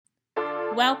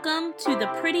Welcome to the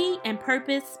Pretty and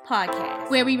Purpose podcast,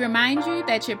 where we remind you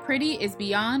that your pretty is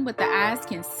beyond what the eyes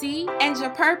can see, and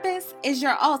your purpose is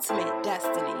your ultimate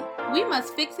destiny. We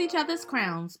must fix each other's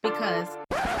crowns because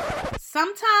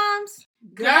sometimes,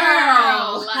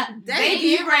 girl, they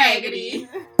get raggedy.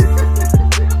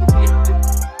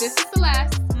 This is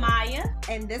Celeste, Maya,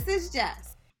 and this is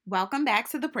Jess. Welcome back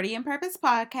to the Pretty and Purpose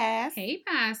podcast. Hey,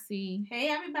 Posse. Hey,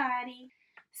 everybody.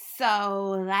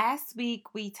 So last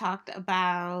week we talked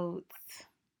about,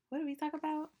 what did we talk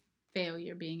about?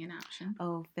 Failure being an option.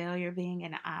 Oh, failure being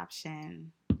an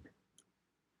option.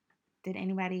 Did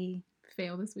anybody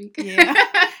fail this week? Yeah.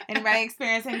 Anybody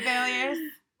experiencing failures?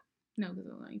 No, because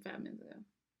it was only 5 minutes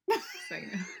ago. So,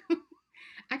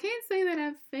 I can't say that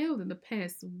I've failed in the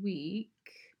past week,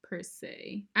 per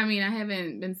se. I mean, I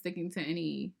haven't been sticking to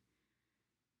any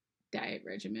diet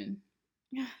regimen.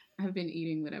 I've been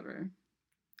eating whatever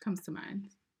comes to mind.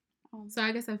 So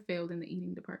I guess I failed in the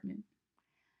eating department.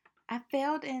 I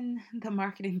failed in the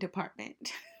marketing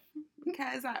department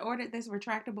because I ordered this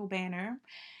retractable banner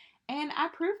and I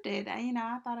proved it. I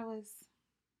thought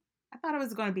it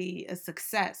was going to be a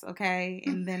success, okay?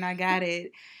 And then I got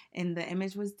it and the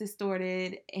image was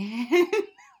distorted and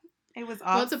it was off.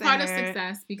 Well, it's a part of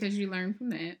success because you learn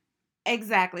from that.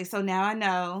 Exactly. So now I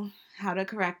know how to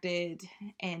correct it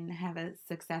and have a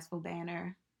successful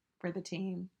banner for the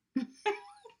team.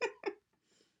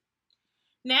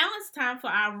 Now it's time for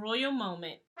our royal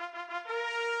moment.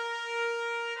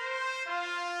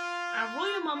 Our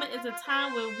royal moment is a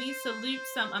time where we salute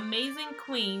some amazing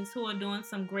queens who are doing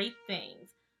some great things.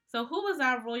 So who was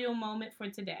our royal moment for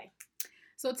today?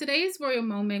 So today's royal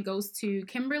moment goes to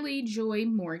Kimberly Joy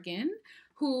Morgan,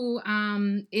 who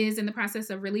is in the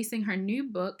process of releasing her new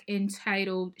book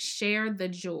entitled Share the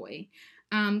Joy.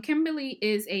 Kimberly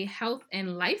is a health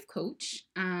and life coach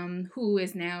who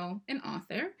is now an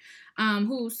author,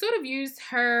 who sort of used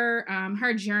her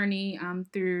journey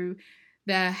through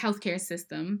the healthcare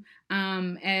system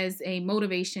as a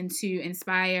motivation to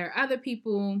inspire other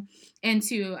people and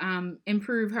to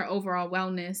improve her overall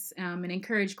wellness and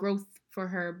encourage growth for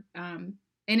her. And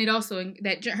it also,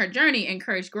 that her journey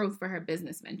encouraged growth for her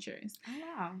business ventures. Oh,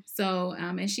 wow. So,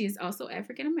 and she is also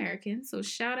African American. So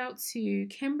shout out to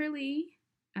Kimberly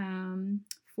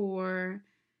for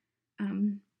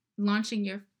launching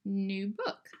your new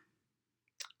book.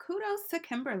 Kudos to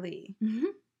Kimberly. Mm-hmm.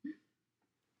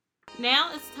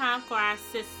 Now it's time for our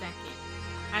Sis Second.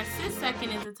 Our Sis Second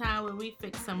is a time where we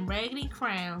fix some raggedy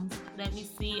crowns that we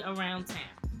see around town.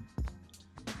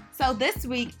 So this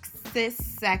week's Sis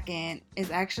Second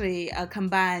is actually a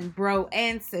combined bro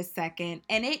and sis second,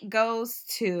 and it goes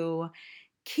to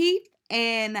Keith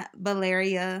and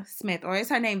Valeria Smith, or is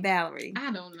her name Valerie?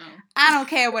 I don't know. I don't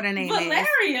care what her name is.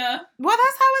 Valeria? Well,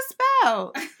 that's how it's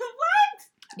spelled. What?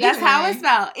 That's how it's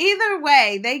spelled. Either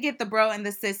way, they get the bro and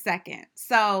the sis second.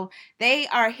 So they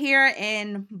are here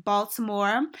in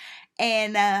Baltimore,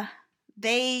 and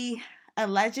they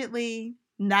allegedly,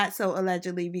 not so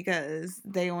allegedly because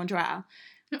they on trial,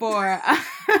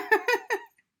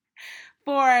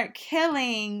 for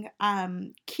killing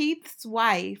Keith's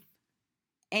wife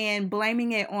and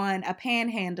blaming it on a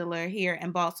panhandler here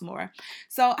in Baltimore.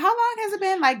 So how long has it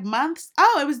been? Like months?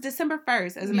 Oh, it was December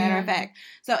 1st, as a matter of fact.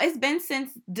 So it's been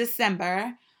since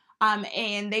December.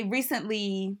 And they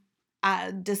recently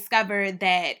discovered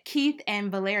that Keith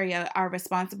and Valeria are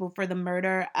responsible for the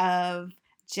murder of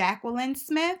Jacqueline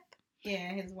Smith.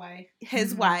 Yeah, his wife.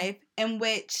 His wife, in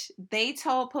which they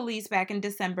told police back in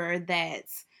December that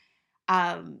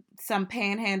some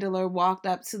panhandler walked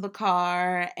up to the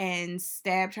car and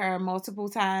stabbed her multiple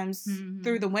times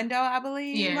through the window, I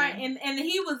believe. Yeah. Right, and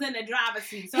he was in the driver's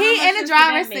seat. So he in the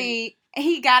driver's seat.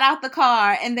 He got out the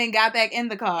car and then got back in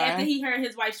the car. After he heard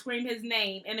his wife scream his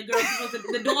name and the girl,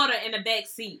 the daughter in the back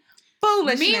seat.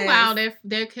 Foolishness. Meanwhile,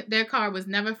 their car was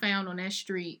never found on that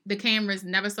street. The cameras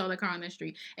never saw the car on that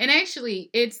street. And actually,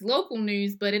 it's local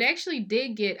news, but it actually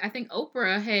did get, I think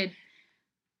Oprah had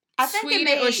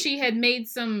tweeted, or she had made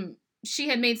some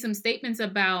statements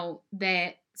about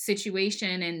that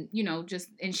situation, and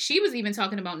and she was even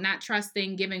talking about not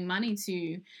trusting giving money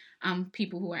to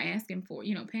people who are asking for,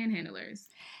 panhandlers.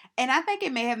 And I think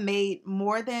it may have made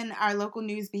more than our local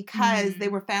news because they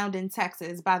were found in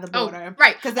Texas by the border. Oh,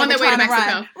 right. Because on their way to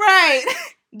Mexico. Right.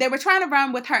 They were trying to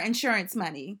run with her insurance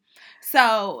money.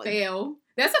 So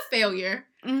That's a failure.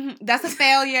 Mm-hmm. That's a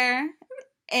failure.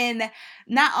 And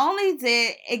not only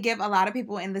did it give a lot of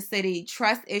people in the city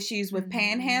trust issues with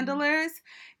panhandlers,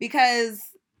 because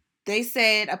they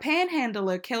said a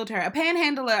panhandler killed her. A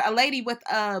panhandler, a lady with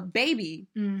a baby.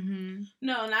 Mm-hmm.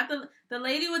 No, not the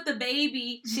lady with the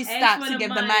baby. She asked stopped for to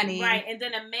give the money. Right, and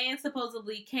then a man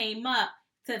supposedly came up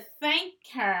to thank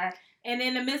her. And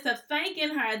in the midst of thanking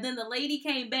her, then the lady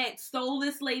came back, stole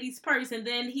this lady's purse, and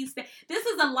then he said, "This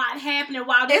is a lot happening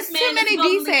while this man is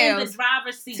supposedly in the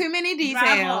driver's seat." Too many details.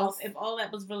 Drive off if all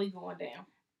that was really going down.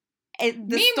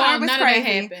 The story was none crazy.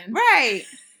 of that happened. Right.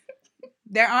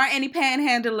 There aren't any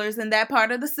panhandlers in that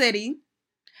part of the city.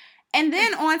 And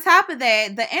then on top of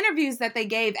that, the interviews that they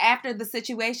gave after the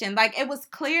situation, like it was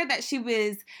clear that she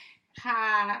was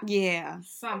high. Yeah.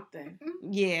 Something.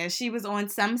 Yeah, she was on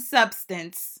some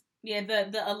substance. Yeah,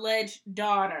 the alleged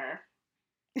daughter.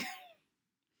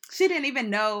 She didn't even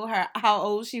know how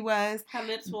old she was. Her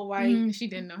lips were white. She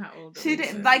didn't know how old she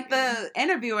didn't was. Like the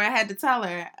interviewer had to tell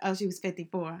her, oh, she was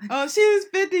 54. Oh, she was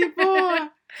 54.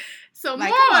 So like,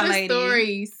 more on the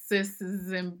story,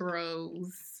 sisters and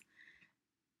bros.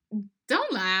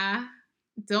 Don't lie.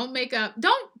 Don't make up.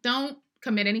 Don't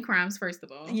commit any crimes, first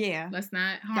of all. Yeah. Let's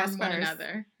not harm one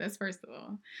another. That's first of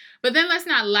all. But then let's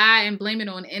not lie and blame it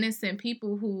on innocent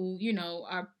people who, you know,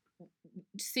 are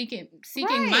seeking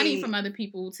money from other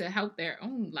people to help their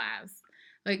own lives.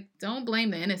 Like, don't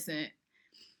blame the innocent.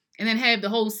 And then have the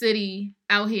whole city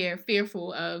out here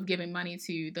fearful of giving money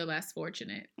to the less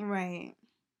fortunate. Right.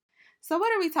 So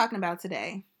what are we talking about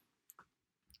today?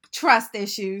 Trust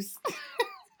issues.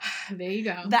 There you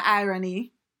go. The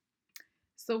irony.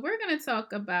 So we're going to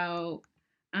talk about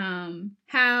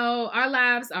how our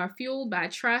lives are fueled by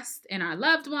trust in our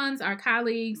loved ones, our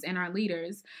colleagues, and our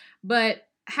leaders. But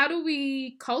how do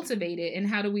we cultivate it, and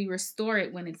how do we restore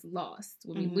it when it's lost,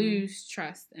 when we lose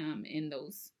trust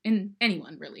in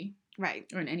anyone, really? Right.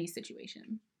 Or in any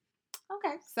situation.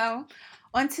 Okay. So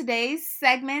on today's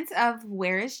segment of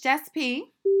Where is Jess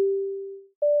P,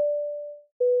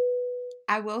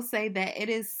 I will say that it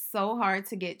is so hard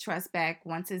to get trust back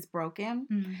once it's broken.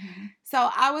 Mm-hmm. So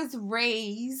I was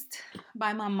raised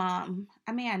by my mom.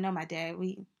 I mean, I know my dad.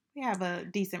 We have a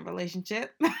decent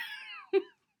relationship.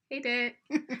 Hey, Dad.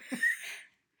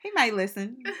 He might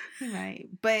listen. He might.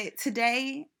 But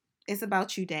today it's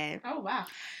about you, Dad. Oh, wow.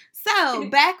 So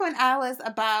back when I was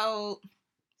about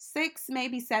 6,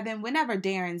 maybe 7, whenever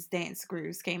Darren's Dance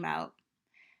Grooves came out.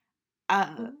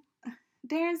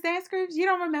 Darren's Dance Grooves? You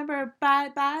don't remember Bye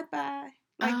Bye Bye?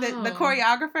 Like the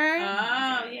choreographer?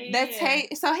 Oh, yeah. The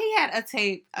tape. So he had a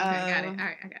tape. Okay, I got it. All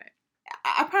right, I got it.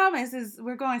 I promise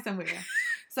we're going somewhere.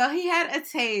 So he had a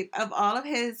tape of all of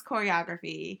his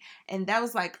choreography. And that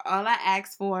was like all I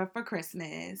asked for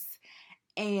Christmas.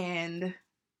 And,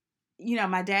 you know,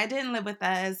 my dad didn't live with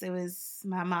us. It was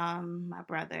my mom, my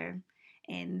brother.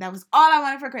 And that was all I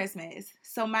wanted for Christmas.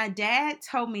 So my dad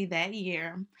told me that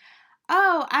year,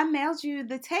 oh, I mailed you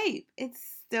the tape. It's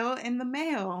still in the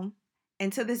mail.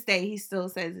 And to this day, he still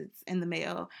says it's in the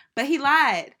mail. But he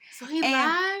lied. So he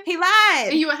lied? He lied.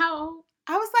 And you were how old?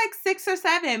 I was like 6 or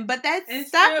 7, but that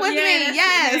stuck with me.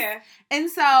 Yes. Yeah. And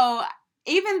so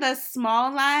even the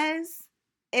small lies,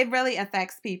 it really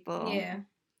affects people. Yeah.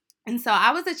 And so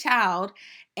I was a child,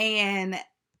 and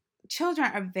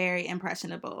children are very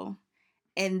impressionable.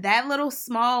 And that little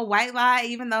small white lie,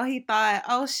 even though he thought,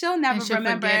 oh, she'll never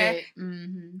remember it.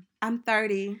 Mm-hmm. I'm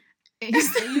 30. And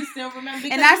you still remember?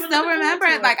 And I still remember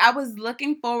it. Like, I was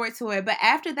looking forward to it. But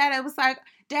after that, it was like,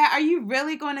 Dad, are you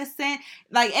really going to send,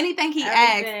 like, anything he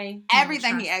asks,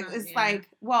 everything he asks, it's like,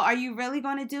 well, are you really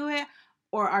going to do it,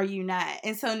 or are you not?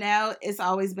 And so now it's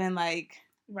always been like,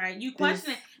 right, you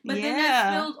question it. But then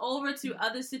that spills over to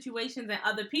other situations and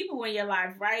other people in your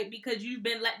life, right? Because you've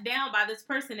been let down by this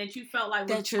person that you felt like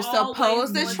that you're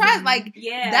supposed to trust. Like,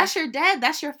 that's your dad.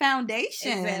 That's your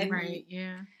foundation. Exactly. Right,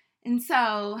 yeah. And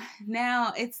so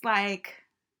now it's like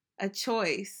a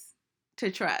choice to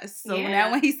trust. So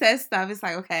now when he says stuff, it's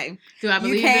like, okay. Do I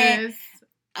believe this?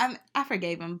 I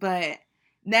forgave him, but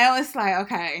now it's like,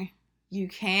 okay, you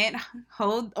can't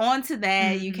hold on to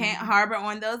that. Mm-hmm. You can't harbor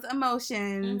on those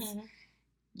emotions. Mm-hmm.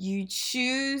 You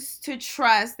choose to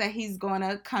trust that he's going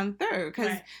to come through,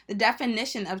 because the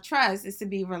definition of trust is to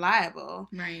be reliable.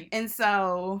 Right. And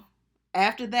so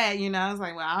after that, you know, I was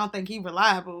like, well, I don't think he's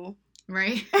reliable.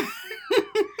 Right.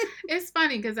 It's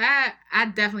funny because I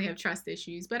definitely have trust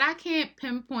issues, but I can't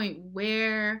pinpoint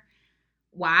why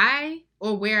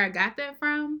or where I got that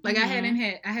from. Like, I haven't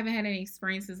had any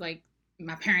experiences like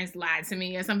my parents lied to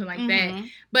me or something like that.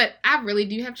 But I really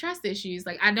do have trust issues.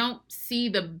 Like, I don't see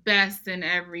the best in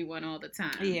everyone all the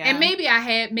time. Yeah. And maybe I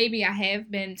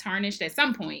have been tarnished at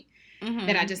some point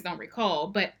that I just don't recall.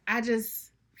 But I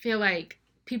just feel like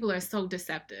people are so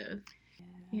deceptive.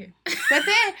 Yeah. But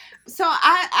then, so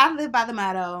I live by the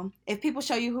motto, if people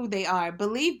show you who they are,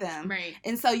 believe them. Right.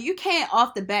 And so you can't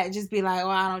off the bat just be like, oh,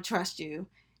 I don't trust you.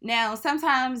 Now,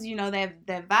 sometimes, you know, that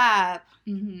vibe,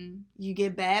 you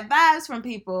get bad vibes from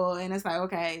people, and it's like,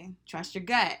 okay, trust your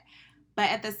gut. But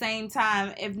at the same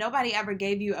time, if nobody ever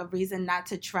gave you a reason not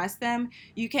to trust them,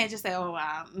 you can't just say, oh,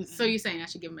 wow. So you're saying I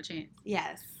should give them a chance?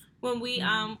 Yes. When we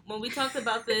talked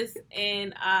about this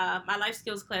in my life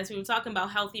skills class, we were talking about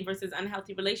healthy versus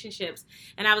unhealthy relationships,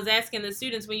 and I was asking the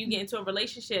students, when you get into a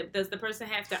relationship, does the person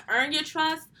have to earn your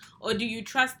trust, or do you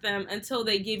trust them until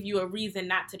they give you a reason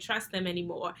not to trust them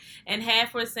anymore? And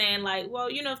half were saying like, well,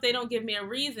 you know, if they don't give me a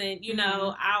reason, you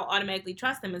know, I'll automatically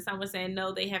trust them. And some were saying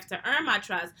no, they have to earn my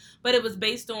trust. But it was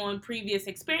based on previous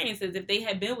experiences. If they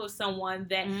had been with someone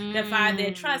that defied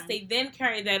their trust, they then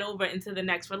carry that over into the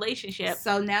next relationship.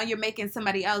 So now you're making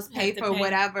somebody else pay for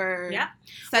whatever. Yeah.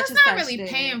 Well, it's not really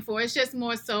paying for. It's just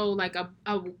more so like a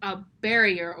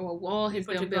barrier or a wall has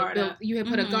been built. You have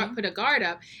put a guard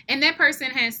up, and that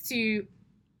person has to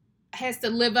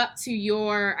live up to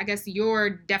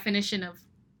your definition of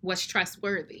what's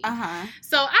trustworthy.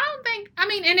 So I don't think. I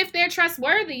mean, and if they're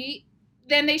trustworthy,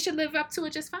 then they should live up to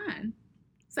it just fine.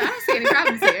 So I don't see any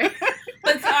problems here.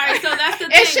 But sorry, so that's the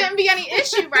thing. It shouldn't be any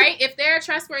issue, right? If they're a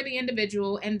trustworthy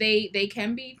individual and they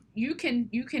can be, you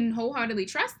can wholeheartedly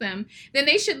trust them, then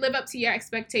they should live up to your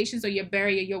expectations or your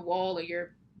barrier, your wall, or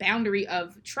your boundary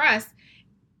of trust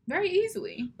very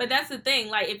easily. But that's the thing.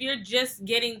 Like, if you're just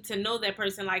getting to know that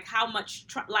person, like how much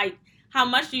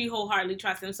do you wholeheartedly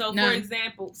trust them? So, for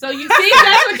example, so you see,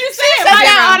 that's what you said,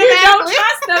 right? You don't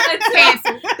trust them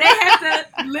until they have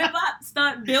to live up,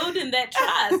 start building that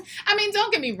trust. I mean,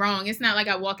 don't get me wrong. It's not like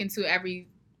I walk into every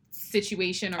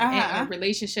situation or a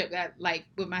relationship that, like,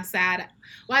 with my side.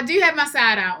 Well, I do have my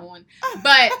side out on,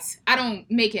 but I don't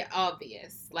make it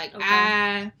obvious. Like,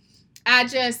 I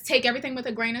just take everything with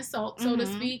a grain of salt, so to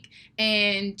speak,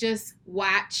 and just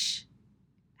watch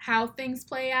how things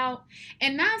play out.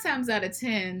 And 9 times out of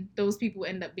 10, those people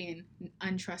end up being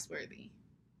untrustworthy.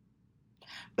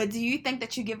 But do you think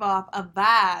that you give off a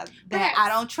vibe that I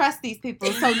don't trust these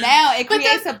people? So now it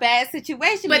creates a bad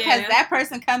situation because that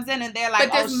person comes in and they're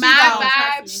like,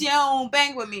 she don't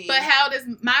bang with me. But how does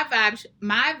my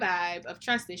vibe of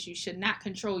trust issues should not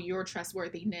control your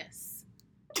trustworthiness?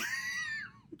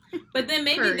 But then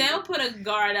maybe they'll put a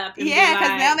guard up. And because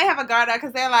now they have a guard up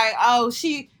because they're like, oh,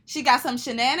 she got some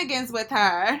shenanigans with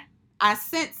her. I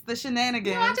sense the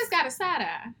shenanigans. No, I just got a side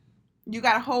eye. You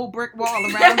got a whole brick wall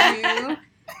around you.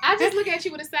 I just look at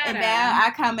you with a side eye. And now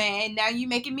I come in, and now you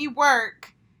making me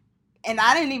work. And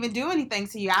I didn't even do anything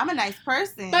to you. I'm a nice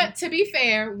person. But to be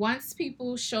fair, once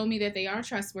people show me that they are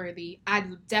trustworthy, I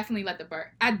definitely let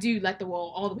the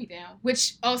wall all the way down,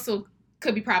 which also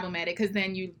could be problematic because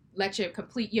then you let your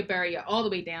barrier all the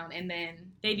way down, and then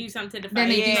they do something to divide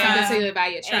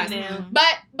your trust.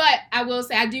 But I will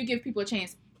say I do give people a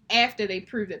chance after they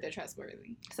prove that they're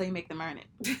trustworthy. So you make them earn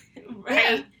it,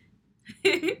 right?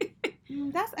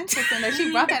 That's interesting that she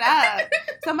brought that up.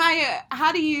 So Maya,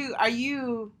 are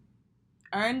you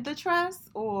earn the trust,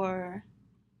 or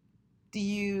do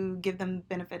you give them the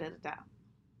benefit of the doubt?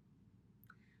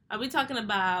 Are we talking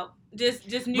about just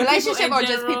new relationship people or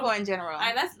just people in general? All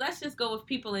right, let's just go with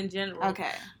people in general.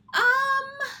 Okay.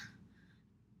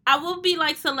 I will be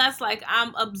like Celeste, like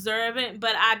I'm observant,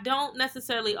 but I don't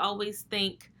necessarily always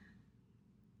think.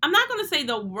 I'm not going to say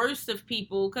the worst of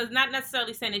people, because not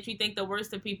necessarily saying that you think the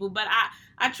worst of people, but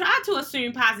I try to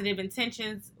assume positive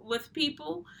intentions with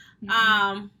people.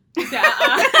 I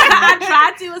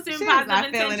try to assume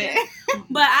positive intentions,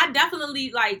 but I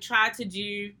definitely like try to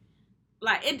do.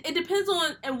 Like it depends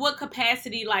on in what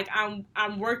capacity like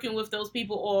I'm working with those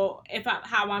people or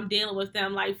how I'm dealing with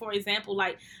them. Like for example,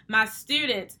 like my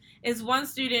students is one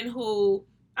student who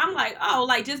I'm like, oh,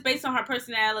 like just based on her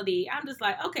personality, I'm just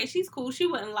like, okay, she's cool, she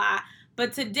wouldn't lie.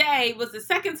 But today was the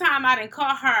second time I didn't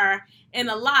call her in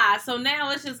a lie, so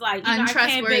now it's just like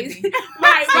untrustworthy.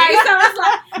 right. So it's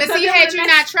like, but see, had you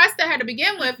not trusted her to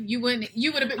begin with, you wouldn't have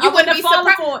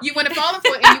fallen for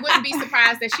it, and you wouldn't be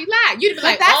surprised that she lied. You'd be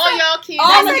like, all y'all kids,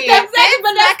 all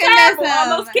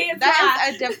those kids. That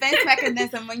is a defense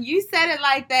mechanism. When you said it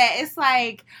like that, it's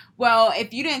like, well,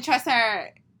 if you didn't trust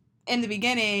her in the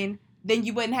beginning, then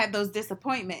you wouldn't have those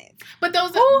disappointments. But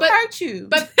those hurt you?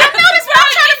 But I know that's what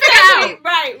I'm trying to figure out. out.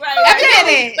 Right. I get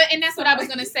it. But and that's what I was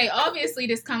gonna say. Obviously,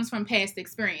 this comes from past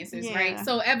experiences, Yeah. right?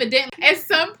 So evidently, at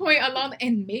some point along,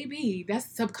 and maybe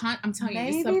that's I'm telling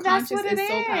you, the subconscious is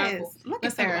so powerful. Look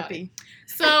Let's at talk about therapy.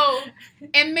 So,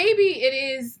 and maybe it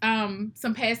is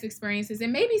some past experiences,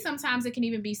 and maybe sometimes it can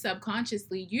even be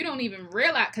subconsciously. You don't even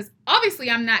realize, because obviously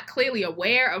I'm not clearly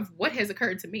aware of what has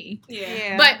occurred to me.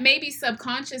 Yeah. But maybe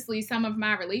subconsciously, some of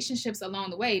my relationships along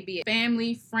the way, be it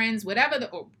family, friends, whatever,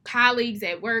 or colleagues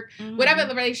at work, whatever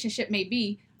the relationship may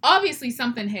be, obviously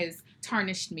something has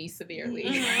tarnished me severely.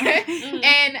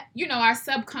 And our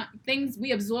things,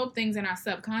 we absorb things in our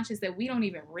subconscious that we don't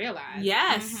even realize.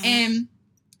 Yes. And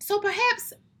so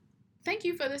perhaps, thank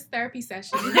you for this therapy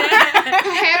session.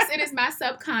 Perhaps it is my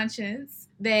subconscious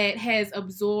that has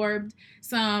absorbed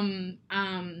some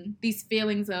these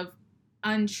feelings of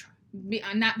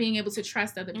not being able to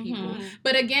trust other people.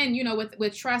 But again,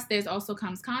 with trust, there's also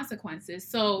comes consequences.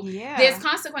 So there's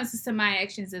consequences to my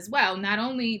actions as well. Not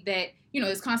only that,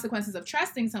 there's consequences of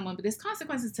trusting someone, but there's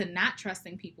consequences to not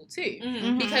trusting people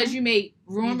too. Because you may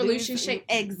ruin relationships,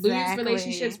 lose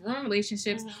relationships, ruin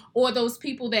relationships, or those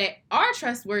people that are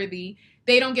trustworthy,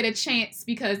 they don't get a chance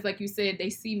because, like you said, they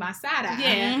see my side eye.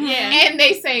 And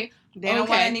they say, they don't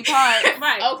want any part.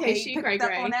 Right. Okay, she cray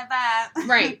cray. On that vibe.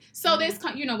 Right. So there's,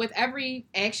 with every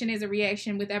action is a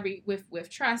reaction. With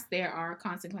trust, there are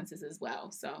consequences as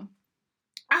well. So,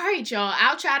 all right, y'all.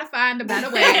 I'll try to find a better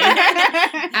way.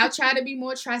 I'll try to be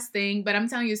more trusting. But I'm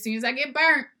telling you, as soon as I get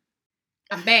burnt,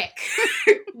 I'm back.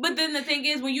 But then the thing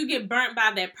is, when you get burnt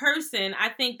by that person, I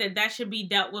think that should be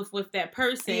dealt with that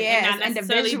person, and not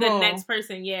necessarily the next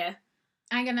person. Yeah.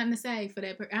 I ain't got nothing to say for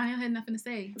that. I ain't had nothing to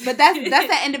say. But that's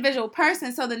that individual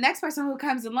person. So the next person who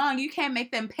comes along, you can't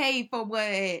make them pay for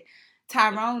what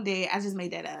Tyrone did. I just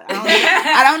made that up.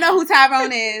 I don't know who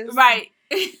Tyrone is. Right.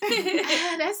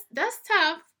 That's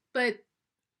tough. But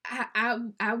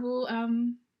I will.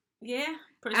 Yeah.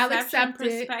 I'll accept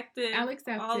perspective. I'll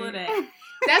accept all it. of that.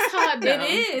 That's hard, though.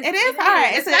 It is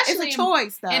hard. It's a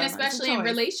choice, though. And especially in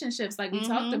relationships, like we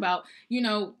talked about,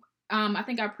 I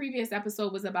think our previous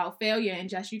episode was about failure, and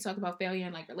Jess, you talked about failure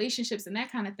in like relationships and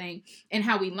that kind of thing, and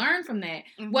how we learn from that.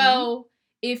 Well,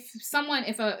 if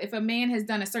a man has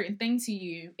done a certain thing to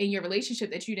you in your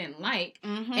relationship that you didn't like,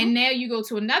 and now you go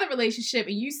to another relationship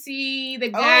and you see the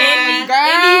guy,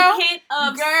 any hint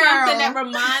of something that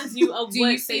reminds you of do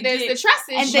what you see they there's did. the trust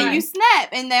issue, and then you snap,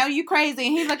 and now you crazy,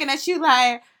 and he's looking at you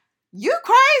like, you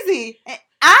crazy.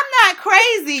 I'm not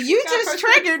crazy. You just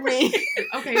triggered me.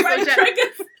 Okay, so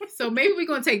so maybe we're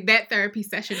gonna take that therapy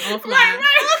session offline. Right.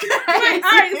 All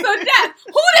right. So Jess,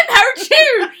 who didn't hurt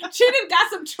you? She done got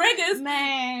some triggers.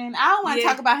 Man, I don't want to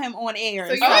talk about him on air.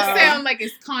 So yours sound like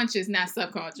it's conscious, not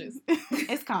subconscious.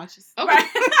 It's conscious. Okay.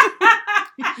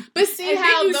 But see and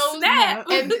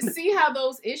how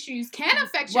those issues can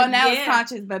affect you. Well, now it's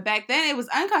conscious, but back then it was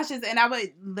unconscious, and I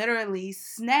would literally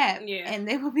snap, and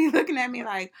they would be looking at me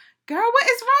like, "Girl, what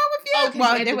is wrong with you?" Okay,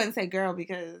 well, they wouldn't say "girl"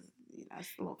 because it's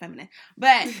a little feminine,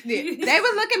 but they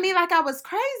would look at me like I was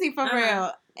crazy for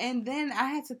real. And then I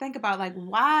had to think about, like,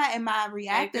 why am I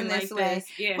reacting this way?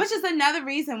 Yeah. Which is another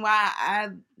reason why I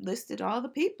listed all the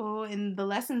people and the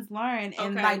lessons learned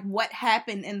and like what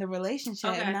happened in the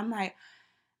relationship, and I'm like,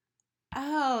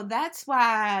 oh, that's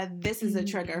why this is a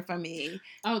trigger for me.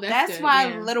 Oh, that's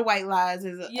why Little White Lies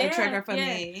is a trigger for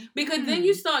me. Because then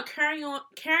you start carrying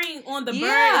on the burdens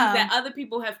that other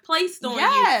people have placed on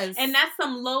you, and that's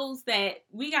some lows that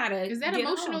we gotta. Is that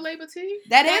emotional labor too?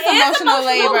 That is emotional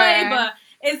labor.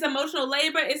 It's emotional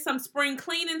labor. It's some spring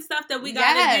cleaning stuff that we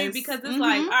gotta do, because it's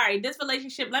like, all right, this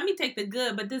relationship, let me take the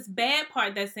good, but this bad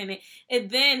part that's in it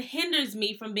then hinders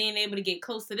me from being able to get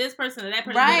close to this person or that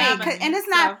person. Right, and it's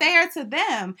not fair to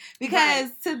them,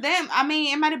 because to them, I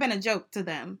mean, it might have been a joke to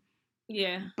them.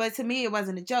 Yeah. But to me, it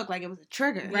wasn't a joke. Like, it was a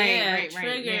trigger. Right.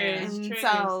 Triggers. Yeah. And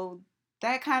so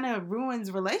that kind of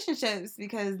ruins relationships,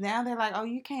 because now they're like, oh,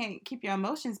 you can't keep your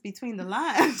emotions between the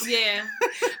lines. Yeah.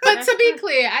 But to be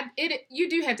clear, you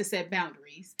do have to set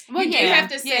boundaries. Well, you have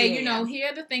to say, here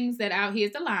are the things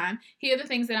here's the line. Here are the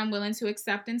things that I'm willing to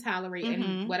accept and tolerate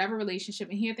in whatever relationship.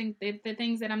 And here are the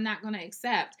things that I'm not going to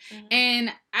accept.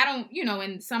 And I don't,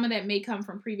 and some of that may come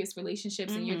from previous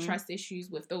relationships and your trust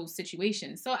issues with those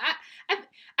situations. So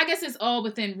I guess it's all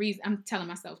within reason. I'm telling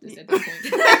myself this at this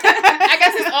point. I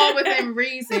guess it's all within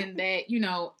reason that,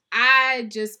 I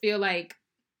just feel like,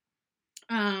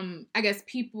 I guess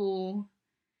people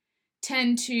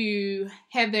tend to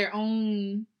have their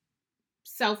own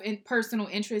self and personal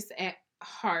interests at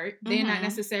heart. They're not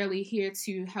necessarily here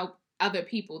to help other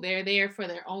people. They're there for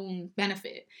their own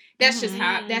benefit. That's just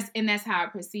how that's how I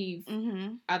perceive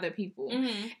other people.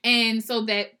 And so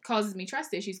that causes me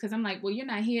trust issues because I'm like, well, you're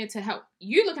not here to help.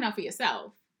 You're looking out for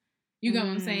yourself. You get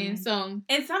what I'm saying? So,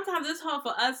 and sometimes it's hard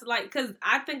for us, like, because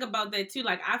I think about that too.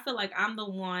 Like, I feel like I'm the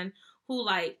one who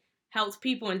like helps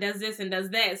people and does this and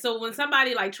does that. So when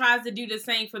somebody like tries to do the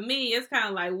same for me, it's kind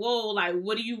of like, whoa, like,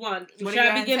 what do you want? Do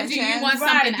you want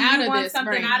something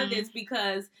out of this?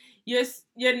 Because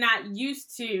you're not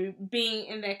used to being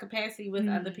in that capacity with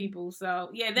other people. So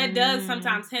yeah, that does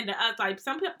sometimes hinder us. Like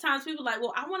sometimes people are like,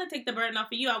 well, I want to take the burden off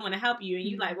of you. I want to help you, and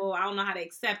you like, well, I don't know how to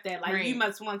accept that. Like you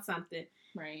must want something.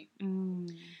 Right.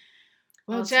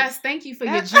 Well, Jess, thank you for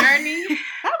your journey.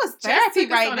 That was therapy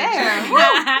right there.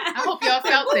 I hope y'all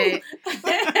felt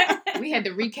that. We had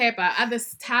to recap our other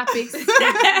topics,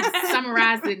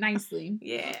 summarize it nicely.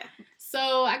 Yeah.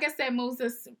 So I guess that moves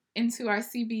us into our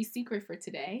CB secret for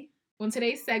today. On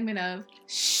today's segment of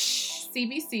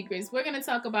CB Secrets, we're going to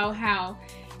talk about how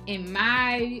in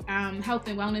my health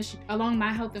and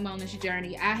wellness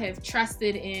journey, I have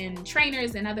trusted in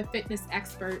trainers and other fitness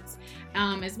experts,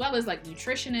 as well as like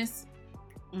nutritionists,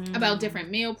 about different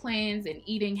meal plans and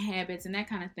eating habits and that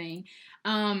kind of thing.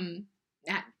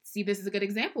 See, this is a good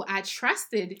example. I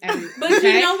trusted everyone. But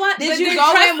you know what? Did you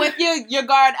go in with your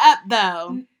guard up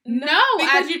though? No,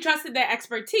 because you trusted their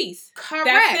expertise. Correct.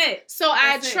 That's it. So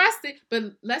I trusted, but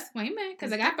wait a minute,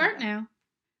 because I got burnt now.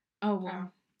 Oh, wow.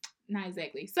 Not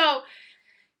exactly. So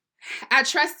I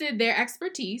trusted their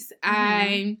expertise.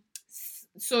 I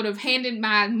sort of handed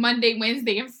my Monday,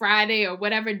 Wednesday, and Friday or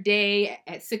whatever day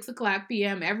at 6:00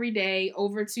 p.m. every day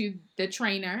over to the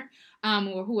trainer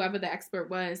or whoever the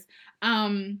expert was.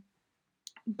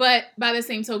 But by the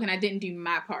same token, I didn't do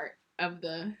my part of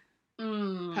the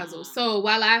puzzle. So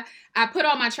while I put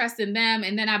all my trust in them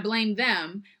and then I blamed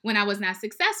them when I was not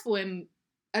successful in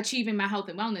achieving my health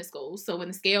and wellness goals. So when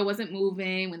the scale wasn't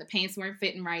moving, when the pants weren't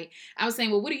fitting right, I was saying,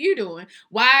 well, what are you doing?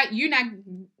 Why you're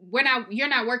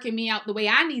not working me out the way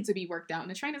I need to be worked out?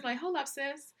 And the trainer's like, hold up,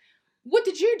 sis. What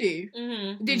did you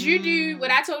do? Did you do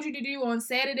what I told you to do on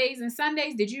Saturdays and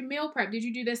Sundays? Did you meal prep? Did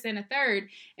you do this and a third?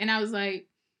 And I was like,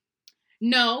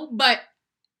 no, but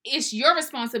it's your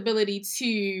responsibility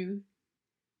to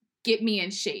get me in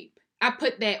shape. I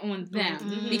put that on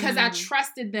them because I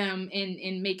trusted them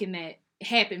in making that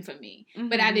happen for me,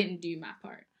 but I didn't do my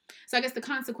part. So I guess the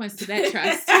consequence to that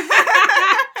trust,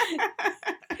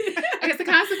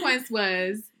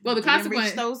 didn't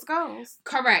reach those goals.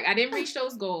 Correct. I didn't reach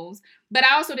those goals, but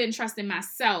I also didn't trust in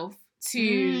myself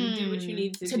to do what you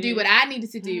need to do what I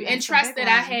needed to do, and trust that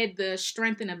I had the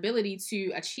strength and ability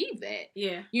to achieve that.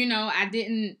 Yeah. You know,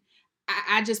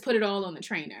 I just put it all on the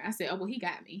trainer. I said, oh, well, he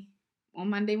got me. On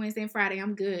Monday, Wednesday, and Friday,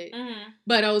 I'm good.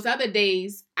 But those other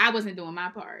days, I wasn't doing my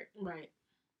part. Right.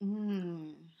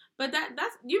 But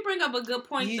that's you bring up a good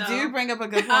point. You do bring up a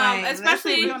good point,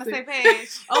 especially we're on the same page.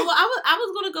 Oh, well, I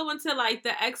was going to go into like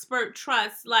the expert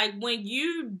trust, like when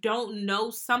you don't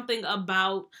know something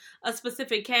about a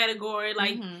specific category,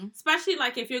 like especially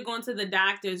like if you're going to the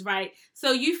doctors, right?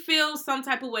 So you feel some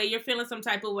type of way, you're feeling some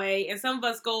type of way, and some of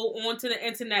us go onto the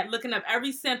internet looking up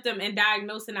every symptom and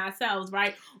diagnosing ourselves,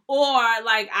 right? Or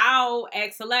like I'll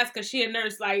ask Celeste because she a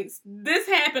nurse, like this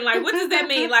happened, like what does that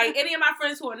mean? Like any of my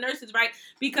friends who are nurses, right?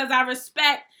 Because I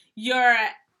respect your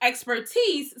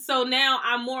expertise, so now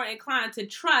I'm more inclined to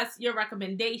trust your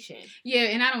recommendation. Yeah,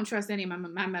 and I don't trust any of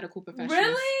my medical professionals.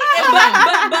 Really?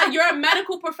 but you're a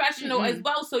medical professional as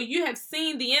well, so you have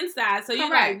seen the inside. So you're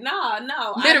like,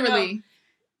 no, literally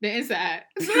the inside.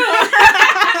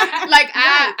 Like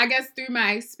I guess through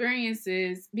my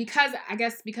experiences, because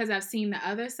I've seen the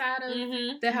other side of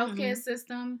the healthcare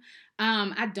system,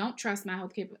 I don't trust my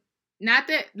healthcare. Not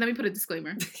that, let me put a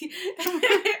disclaimer.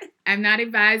 I'm not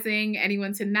advising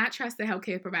anyone to not trust the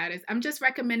healthcare providers. I'm just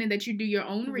recommending that you do your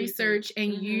own research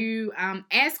and you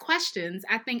ask questions.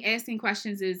 I think asking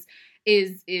questions is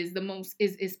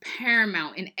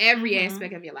paramount in every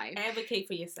aspect of your life. Advocate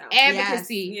for yourself.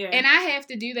 Advocacy. Yes. Yeah. And I have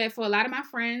to do that for a lot of my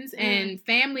friends and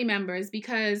family members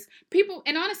because people,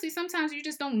 and honestly, sometimes you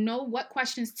just don't know what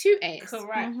questions to ask.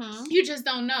 Correct. You just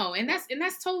don't know. And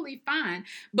that's totally fine.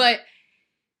 But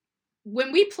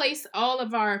when we place all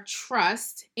of our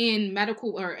trust in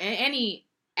medical or any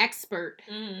expert,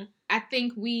 I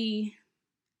think we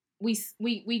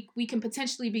can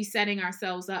potentially be setting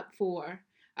ourselves up for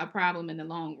a problem in the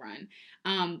long run.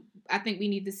 I think we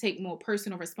need to take more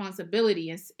personal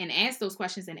responsibility and ask those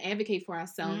questions and advocate for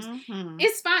ourselves.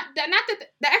 It's fine. Not that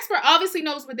the expert obviously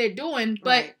knows what they're doing,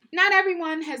 but not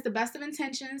everyone has the best of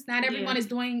intentions. Not everyone is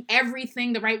doing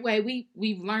everything the right way.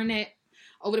 We've learned that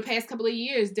over the past couple of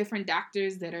years, different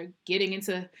doctors that are getting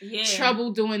into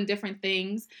trouble doing different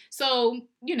things. So,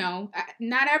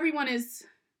 not everyone is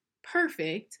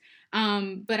perfect,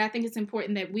 but I think it's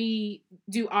important that we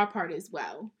do our part as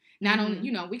well. Not only,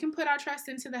 we can put our trust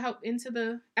into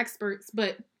the experts,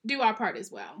 but do our part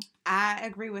as well. I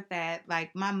agree with that.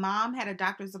 Like, my mom had a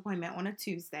doctor's appointment on a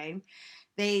Tuesday.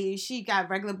 She got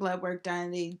regular blood work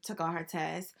done. They took all her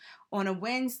tests. On a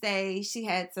Wednesday, she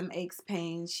had some aches,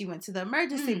 pains. She went to the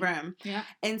emergency room. Yeah.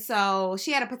 And so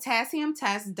she had a potassium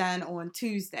test done on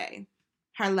Tuesday.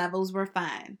 Her levels were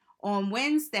fine. On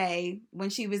Wednesday,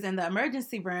 when she was in the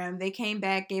emergency room, they came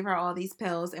back, gave her all these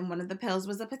pills, and one of the pills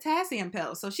was a potassium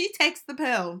pill. So she takes the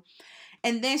pill,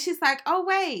 and then she's like, oh,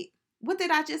 wait, what did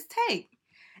I just take?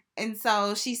 And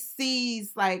so she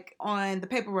sees, like, on the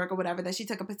paperwork or whatever that she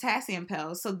took a potassium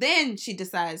pill. So then she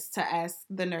decides to ask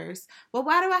the nurse, well,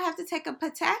 why do I have to take a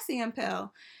potassium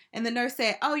pill? And the nurse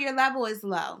said, oh, your level is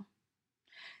low.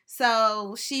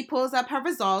 So she pulls up her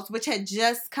results, which had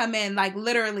just come in, like,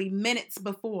 literally minutes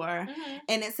before.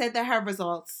 And it said that her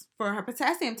results for her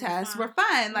potassium test were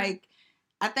fine. Like,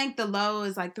 I think the low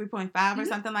is like 3.5 or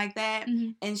something like that.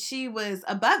 And she was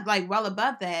above, like, well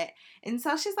above that. And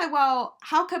so she's like, well,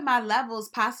 how could my levels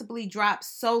possibly drop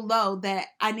so low that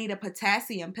I need a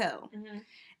potassium pill?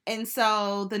 And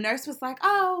so the nurse was like,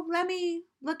 oh, let me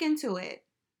look into it.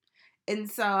 And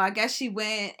so I guess she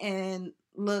went and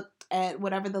looked at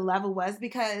whatever the level was,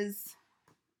 because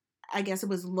I guess it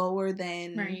was lower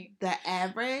than the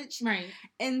average. Right.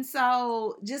 And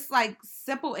so just like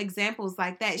simple examples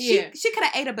like that. She could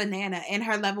have ate a banana and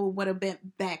her level would have been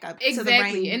back up to the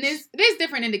range. And there's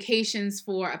different indications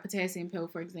for a potassium pill,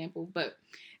 for example. But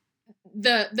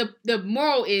the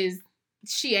moral is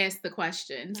she asked the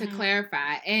question to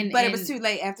clarify. But it was too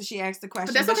late after she asked the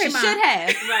question. But that's okay, she Mom. should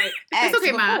have. Right. That's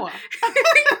okay, Mom.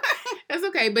 That's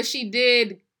okay. But she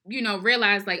did,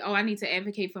 realize, like, oh, I need to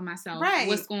advocate for myself. Right.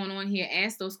 What's going on here?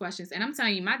 Ask those questions. And I'm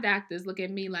telling you, my doctors look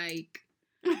at me like,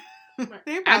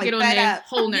 I get on their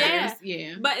whole nerves.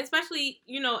 Yeah. But especially,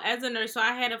 as a nurse, so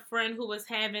I had a friend who was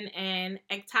having an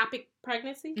ectopic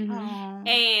pregnancy.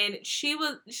 And she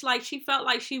felt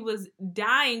like she was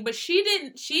dying, but she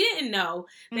didn't know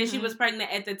that she was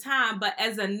pregnant at the time. But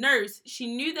as a nurse, she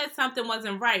knew that something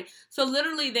wasn't right. So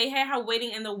literally they had her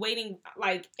waiting in the waiting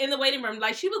room.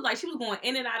 Like, she was going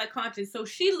in and out of conscious. So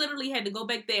she literally had to go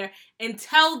back there and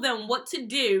tell them what to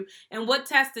do and what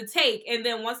test to take. And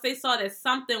then once they saw that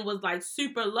something was like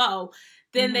super low,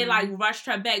 then they like rushed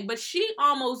her back. But she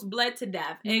almost bled to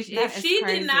death. And if she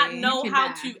did not know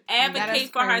how to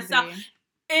advocate for herself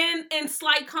in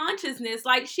slight consciousness,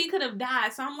 like, she could have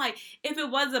died. So I'm like, if it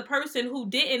was a person who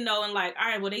didn't know and like, all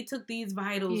right, well, they took these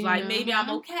vitals, like, maybe I'm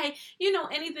okay.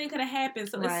 Anything could have happened.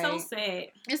 So it's so sad.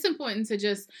 It's important to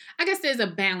just, I guess there's a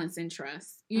balance in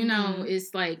trust.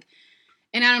 It's like,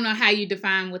 and I don't know how you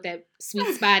define what that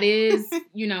sweet spot is,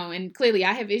 and clearly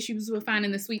I have issues with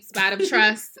finding the sweet spot of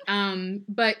trust.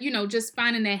 But, just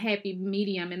finding that happy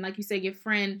medium. And like you said, your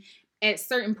friend, at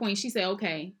certain points, she said,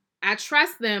 okay, I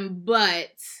trust them,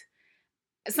 but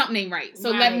something ain't right. So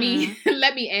let me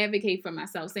advocate for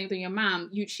myself. Same thing, your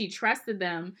mom, she trusted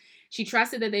them. She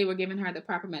trusted that they were giving her the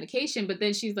proper medication, but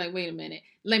then she's like, wait a minute,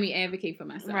 let me advocate for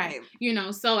myself. Right.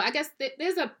 So I guess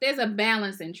there's a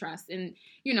balance in trust. And,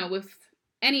 with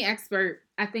any expert,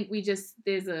 I think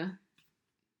there's a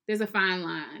fine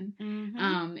line.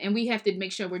 And we have to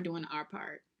make sure we're doing our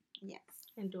part. Yes.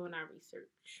 And doing our research.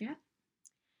 Yeah.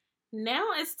 Now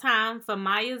it's time for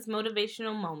Maya's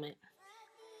motivational moment.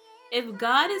 If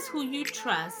God is who you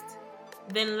trust,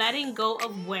 then letting go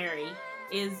of worry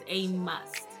is a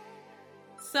must.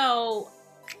 So,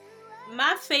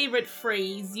 my favorite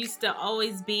phrase used to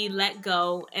always be let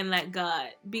go and let God,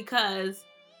 because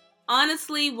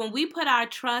honestly, when we put our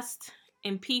trust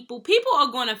in people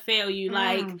are going to fail you.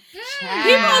 Like, people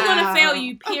are going to fail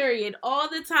you, period. All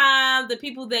the time. The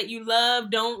people that you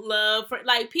love, don't love.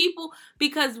 People,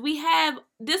 because we have,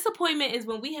 disappointment is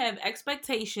when we have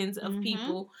expectations of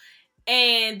people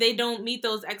and they don't meet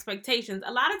those expectations.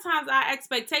 A lot of times our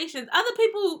expectations, other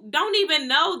people don't even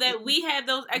know that we have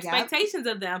those expectations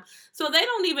of them. So they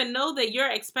don't even know that you're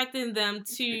expecting them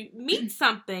to meet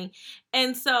something.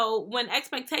 And so when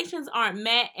expectations aren't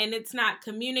met and it's not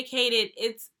communicated,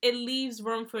 it leaves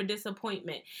room for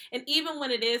disappointment. And even when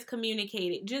it is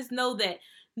communicated, just know that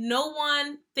no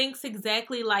one thinks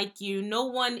exactly like you. No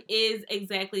one is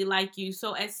exactly like you.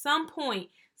 So at some point,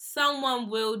 someone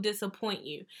will disappoint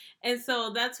you. And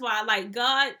so that's why, like,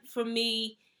 God, for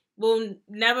me, will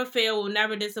never fail, will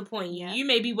never disappoint you. You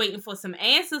may be waiting for some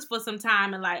answers for some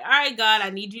time and like, all right, God,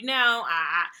 I need you now.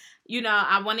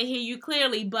 I want to hear you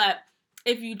clearly. But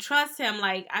if you trust him,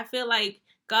 like, I feel like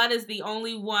God is the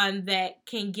only one that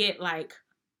can get, like,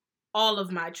 all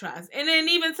of my trust. And then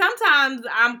even sometimes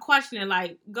I'm questioning,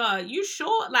 like, God, you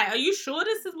sure? Like, are you sure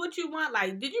this is what you want?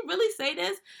 Like, did you really say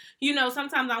this? You know,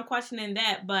 sometimes I'm questioning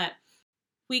that, but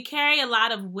we carry a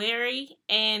lot of worry,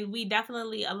 and we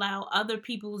definitely allow other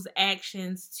people's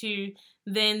actions to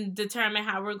then determine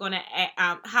how we're going to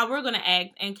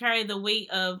act and carry the weight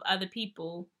of other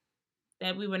people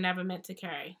that we were never meant to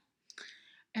carry.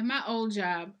 At my old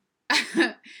job,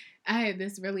 I had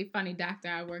this really funny doctor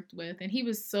I worked with, and he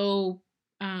was so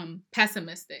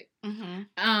pessimistic. Mm-hmm.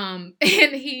 And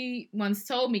he once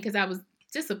told me, because I was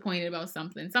disappointed about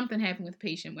something happened with a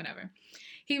patient, whatever.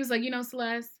 He was like,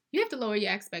 Celeste, you have to lower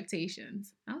your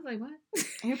expectations. I was like, what?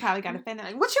 You probably got offended.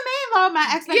 Like, what you mean, lower my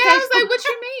expectations? Yeah, I was like, what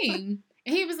you mean?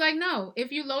 And he was like, no,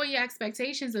 if you lower your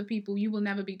expectations of people, you will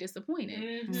never be disappointed.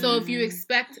 Mm-hmm. So if you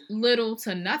expect little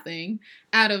to nothing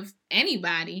out of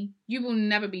anybody, you will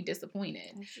never be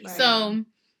disappointed. Right. So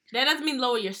that doesn't mean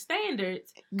lower your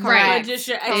standards. Right. But just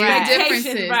your There's expectations.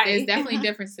 differences. Right. There's definitely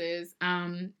differences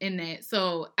in that.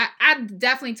 So I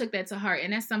definitely took that to heart.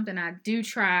 And that's something I do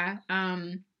try.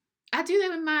 I do that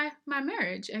with my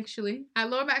marriage, actually. I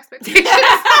lower my expectations.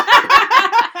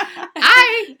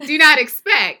 I do not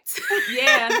expect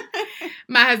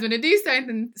my husband to do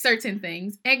certain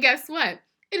things. And guess what?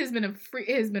 It has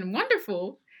been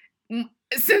wonderful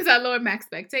since I lowered my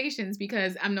expectations,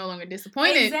 because I'm no longer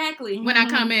disappointed when I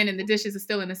come in and the dishes are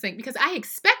still in the sink, because I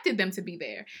expected them to be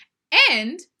there.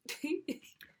 And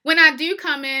when I do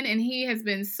come in and he has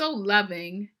been so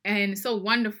loving and so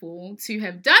wonderful to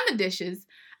have done the dishes,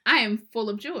 I am full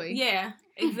of joy. Yeah,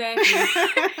 exactly.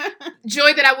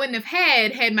 Joy that I wouldn't have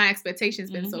had my expectations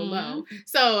been so low.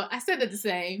 So I said that to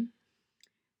say,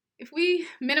 if we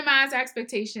minimize our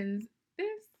expectations,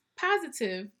 there's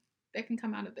positive that can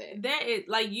come out of that. That is,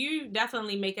 like, you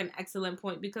definitely make an excellent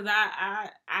point, because I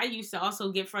used to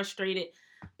also get frustrated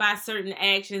by certain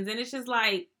actions, and it's just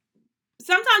like,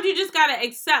 sometimes you just gotta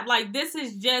accept, like, this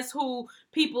is just who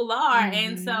people are,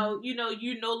 and so, you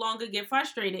no longer get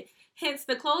frustrated. Hence,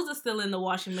 the clothes are still in the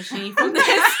washing machine from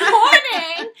this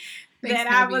morning that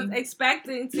I was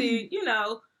expecting to,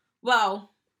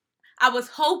 I was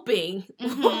hoping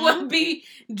would be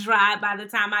dry by the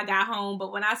time I got home.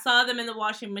 But when I saw them in the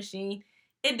washing machine,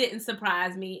 it didn't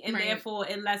surprise me. And therefore,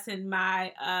 it lessened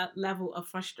my level of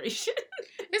frustration.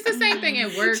 It's the same thing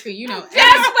at work. Jess, wait.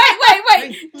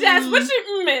 Jess, what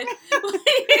you meant?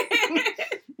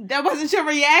 That wasn't your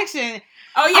reaction.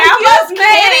 Oh, yeah, I was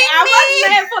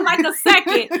mad for like a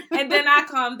second. And then I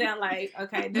calmed down, like,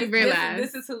 okay,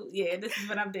 this is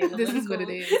what I'm dealing with. This is what it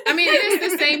is. I mean, it is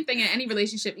the same thing in any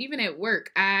relationship, even at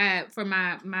work. For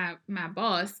my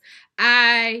boss,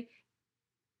 I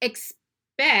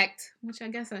expect, which I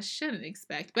guess I shouldn't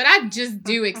expect, but I just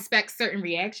do expect certain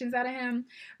reactions out of him.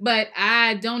 But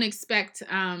I don't expect,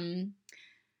 how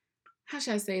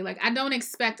should I say? Like, I don't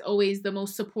expect always the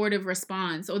most supportive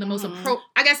response or the most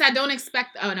I guess I don't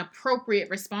expect an appropriate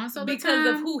response all the time. Because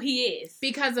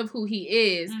of who he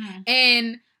is. Mm-hmm.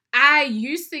 And I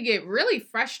used to get really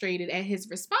frustrated at his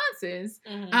responses,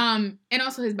 and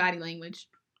also his body language,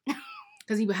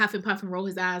 because he would huff and puff and roll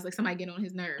his eyes like somebody getting on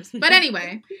his nerves. But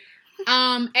anyway,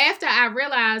 after I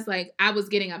realized, like, I was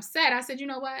getting upset, I said, you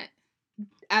know what?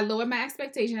 I lowered my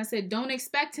expectation. I said, don't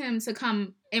expect him to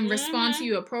come and respond to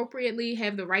you appropriately,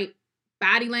 have the right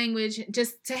body language,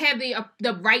 just to have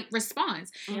the right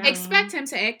response. Yeah. Expect him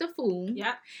to act a fool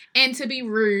and to be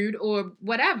rude or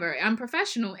whatever,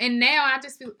 unprofessional. And now I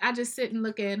just sit and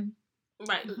look at him,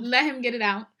 let him get it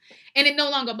out. And it no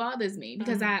longer bothers me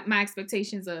because my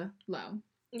expectations are low.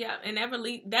 Yeah, and that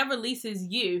releases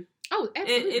you. Oh,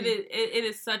 absolutely. It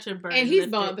is such a burden. And he's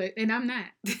bothered, and I'm not.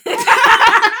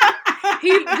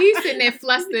 He's sitting there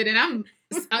flustered, and I'm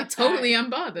totally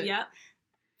unbothered. Yep.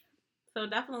 So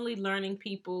definitely learning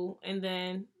people, and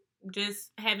then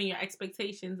just having your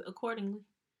expectations accordingly.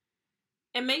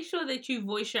 And make sure that you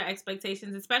voice your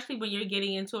expectations, especially when you're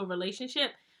getting into a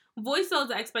relationship. Voice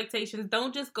those expectations.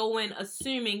 Don't just go in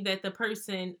assuming that the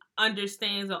person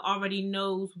understands or already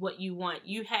knows what you want.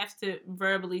 You have to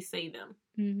verbally say them.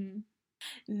 Mm-hmm.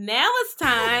 Now it's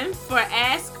time for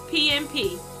Ask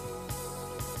PNP.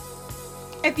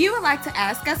 If you would like to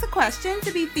ask us a question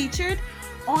to be featured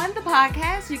on the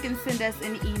podcast, you can send us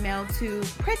an email to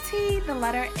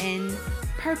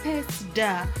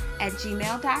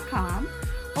pretty_purposed@gmail.com,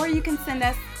 or you can send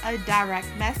us a direct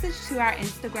message to our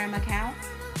Instagram account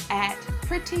at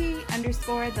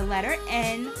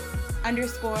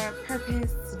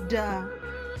pretty_N_purposed,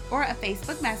 or a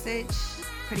Facebook message,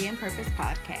 Pretty and Purpose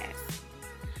Podcast.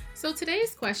 So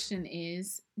today's question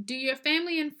is, do your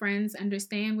family and friends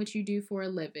understand what you do for a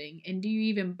living? And do you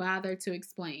even bother to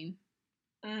explain?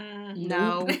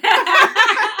 No.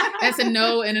 That's a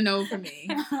no and a no for me.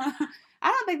 I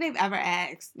don't think they've ever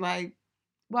asked. Like,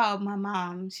 well, my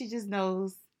mom, she just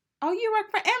knows, oh, you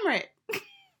work for Emirates.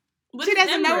 She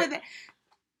doesn't know what that,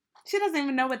 she doesn't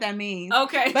even know what that means.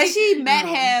 Okay. But she met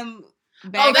him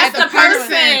back. Oh, that's the person.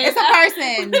 It's a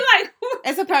person. Like,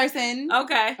 it's a person.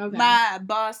 Okay. My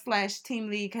boss / team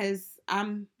lead, because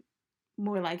I'm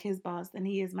more like his boss than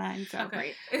he is mine. So.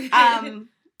 Okay.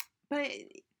 But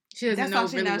she doesn't that's know all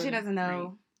she really knows. She doesn't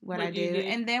know what I do.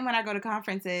 And then when I go to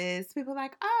conferences, people are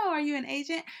like, oh, are you an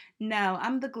agent? No,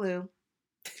 I'm the glue.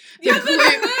 You're the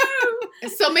glue.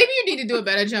 So maybe you need to do a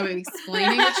better job of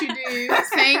explaining what you do.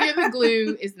 Saying you're the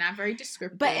glue is not very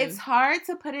descriptive. But it's hard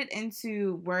to put it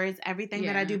into words, everything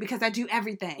that I do, because I do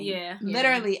everything. Yeah.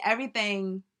 Literally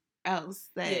everything else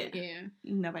that yeah.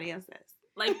 nobody else does.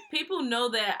 Like, people know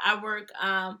that I work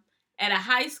at a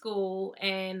high school,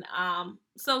 and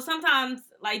so sometimes,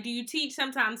 like, do you teach?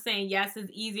 Sometimes saying yes is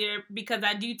easier, because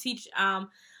I do teach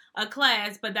a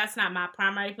class, but that's not my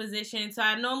primary position. So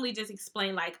I normally just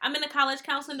explain, like, I'm in the college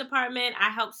counseling department. I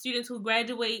help students who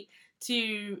graduate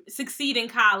to succeed in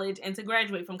college and to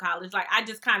graduate from college. Like, I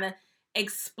just kind of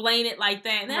explain it like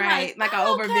that. And they're like an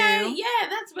overview. Yeah,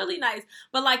 that's really nice.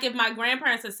 But, like, if my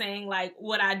grandparents are saying, like,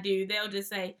 what I do, they'll just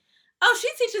say, oh, she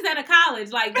teaches at a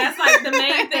college. Like, that's, like, the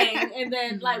main thing. And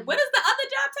then, like, what is the other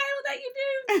job title that you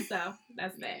do? So,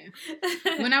 that's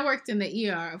that. When I worked in the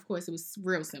ER, of course, it was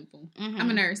real simple. Mm-hmm.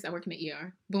 I'm a nurse. I work in the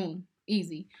ER. Boom.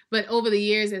 Easy. But over the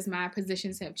years, as my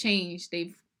positions have changed,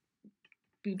 they've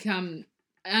become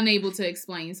unable to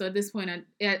explain. So, at this point,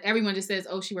 everyone just says,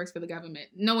 oh, she works for the government.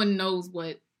 No one knows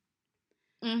what.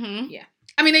 Mm-hmm. Yeah.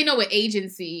 I mean, they know what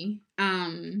agency,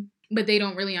 but they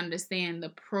don't really understand the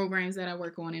programs that I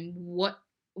work on and what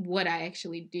I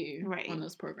actually do on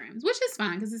those programs, which is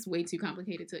fine because it's way too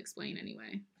complicated to explain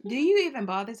anyway. Do you even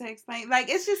bother to explain? Like,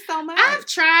 it's just so much. I've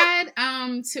tried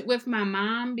with my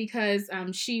mom, because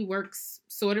she works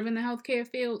sort of in the healthcare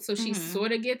field, so she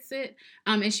sort of gets it.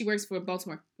 And she works for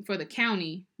Baltimore, for the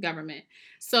county government,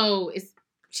 so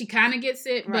she kind of gets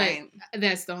it, but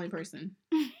that's the only person.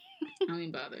 I don't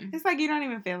even bother. It's like you don't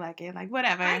even feel like it. Like,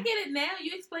 whatever. I get it now.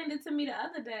 You explained it to me the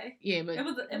other day. Yeah, but it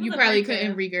was you probably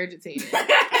couldn't regurgitate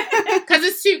it. Because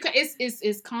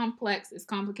it's complex. It's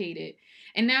complicated.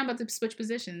 And now I'm about to switch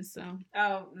positions, so.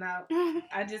 Oh, no.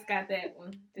 I just got that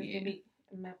one. Just give me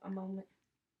a moment.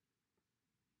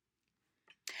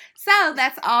 So,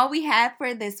 that's all we have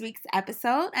for this week's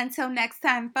episode. Until next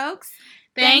time, folks.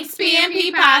 Thanks,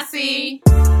 PMP Posse.